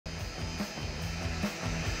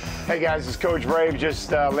Hey guys, it's Coach Vrabel.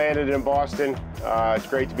 Just landed in Boston. It's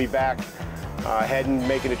great to be back.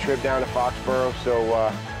 Making a trip down to Foxborough. So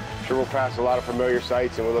I'm sure we'll pass a lot of familiar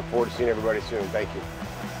sights, and we look forward to seeing everybody soon. Thank you.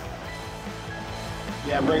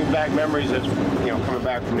 Yeah, brings back memories of coming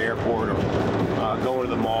back from the airport or going to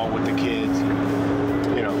the mall with the kids.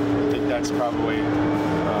 I think that's probably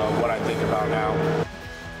what I think about now.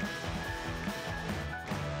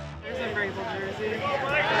 There's a Vrabel jersey.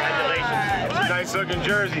 Congratulations. It's a nice looking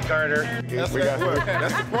jersey, Carter. That's the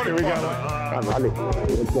funny we got part.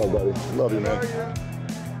 What's up, buddy? Love you, man.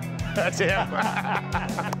 That's him.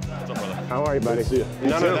 How are you, buddy?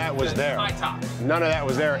 None of that was there. None of that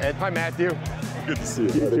was there. Ed, hi, Matthew. Good to see you.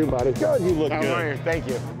 You too, buddy. God, you look How good. are you? Thank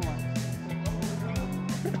you.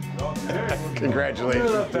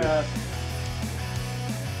 Congratulations.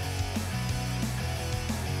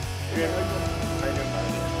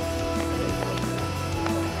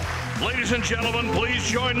 Ladies and gentlemen, please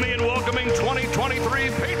join me in welcoming 2023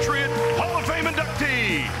 Patriot Hall of Fame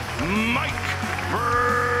inductee, Mike Vrabel.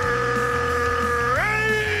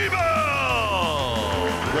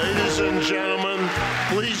 Ladies and gentlemen,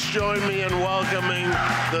 please join me in welcoming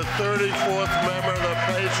the 34th member of the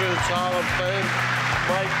Patriots Hall of Fame,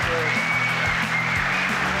 Mike Vrabel.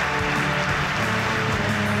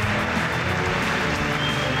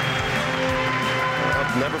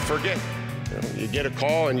 I'll never forget. You get a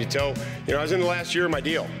call and you tell, I was in the last year of my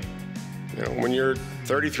deal. When you're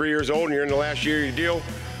 33 years old and you're in the last year of your deal,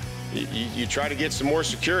 you try to get some more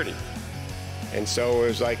security. And so it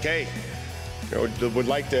was like, hey, would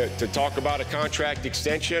like to talk about a contract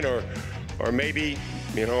extension or maybe,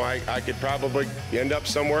 I could probably end up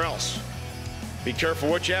somewhere else. Be careful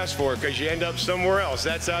what you ask for because you end up somewhere else.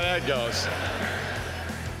 That's how that goes.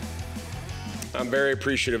 I'm very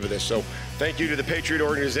appreciative of this. So thank you to the Patriot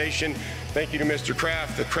organization. Thank you to Mr.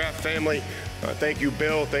 Kraft, the Kraft family. Thank you,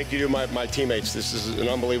 Bill. Thank you to my teammates. This is an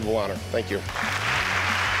unbelievable honor. Thank you.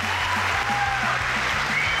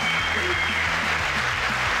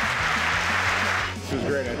 This was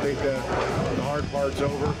great. I think the hard part's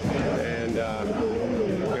over, and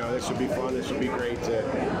this will be fun. This will be great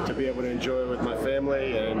to be able to enjoy with my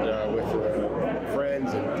family and with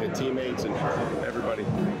friends and teammates and everybody.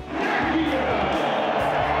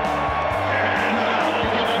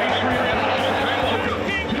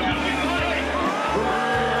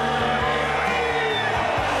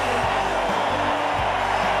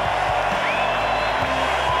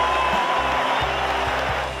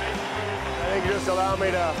 Just allow me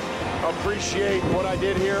to appreciate what I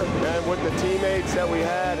did here and with the teammates that we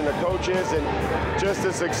had and the coaches and just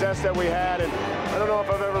the success that we had. And I don't know if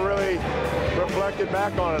I've ever really reflected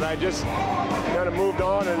back on it. I just kind of moved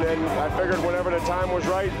on and then I figured whenever the time was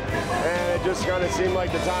right, and it just kind of seemed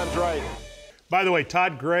like the time's right. By the way,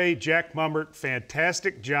 Todd Gray, Jack Mumbert,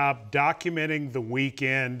 fantastic job documenting the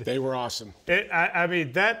weekend. They were awesome.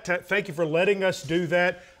 Thank you for letting us do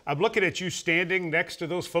that. I'm looking at you standing next to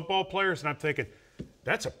those football players, and I'm thinking,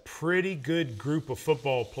 that's a pretty good group of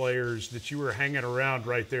football players that you were hanging around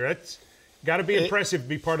right there. That's got to be impressive to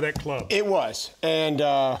be part of that club. It was. And,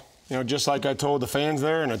 just like I told the fans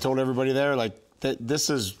there and I told everybody there, like,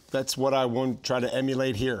 that's what I want to try to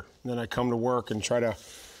emulate here. And then I come to work and try to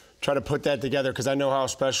put that together because I know how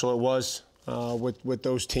special it was with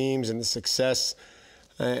those teams and the success.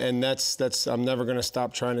 And that's I'm never going to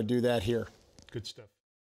stop trying to do that here. Good stuff.